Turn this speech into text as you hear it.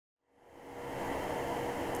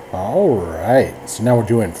Alright, so now we're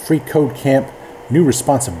doing freeCodeCamp, new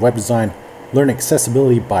responsive web design, learn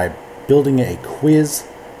accessibility by building a quiz,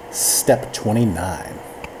 step 29.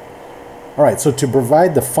 Alright, so to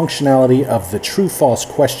provide the functionality of the true-false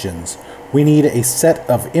questions, we need a set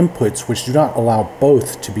of inputs which do not allow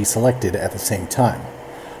both to be selected at the same time.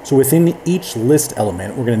 So within each list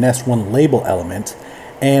element, we're going to nest one label element,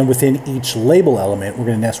 and within each label element, we're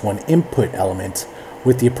going to nest one input element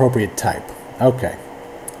with the appropriate type. Okay.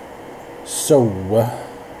 So,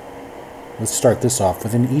 let's start this off.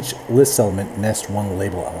 Within each list element, nest one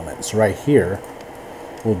label element. So right here,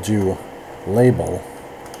 we'll do label,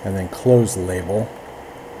 and then close the label,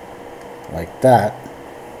 like that.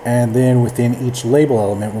 And then within each label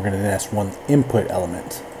element, we're going to nest one input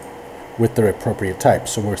element with their appropriate type.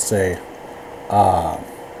 So we'll say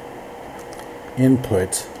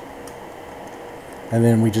input, and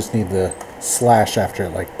then we just need the slash after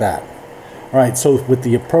it like that. Alright, so with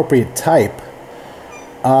the appropriate type,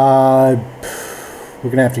 we're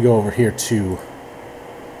going to have to go over here to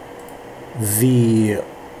the,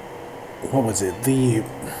 what was it, the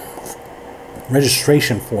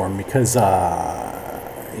registration form, because,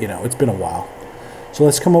 you know, it's been a while. So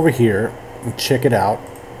let's come over here and check it out.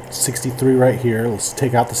 63 right here. Let's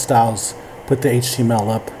take out the styles, put the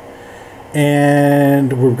HTML up,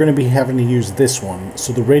 and we're going to be having to use this one.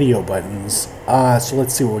 So the radio buttons. So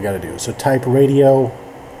let's see what we got to do. So type radio,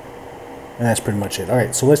 and that's pretty much it.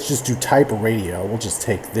 Alright, so let's just do type radio. We'll just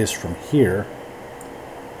take this from here,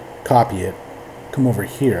 copy it, come over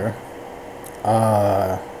here,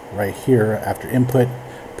 right here after input,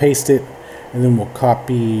 paste it, and then we'll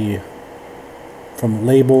copy from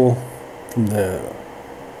label, from the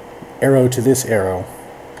arrow to this arrow,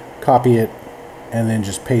 copy it, and then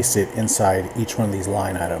just paste it inside each one of these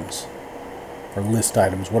line items or list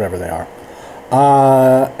items, whatever they are.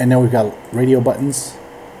 And now we've got radio buttons,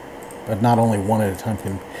 but not only one at a time.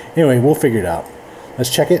 Anyway, we'll figure it out. Let's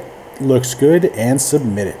check it. Looks good, and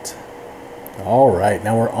submit it. All right,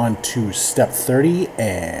 now we're on to step 30,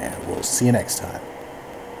 and we'll see you next time.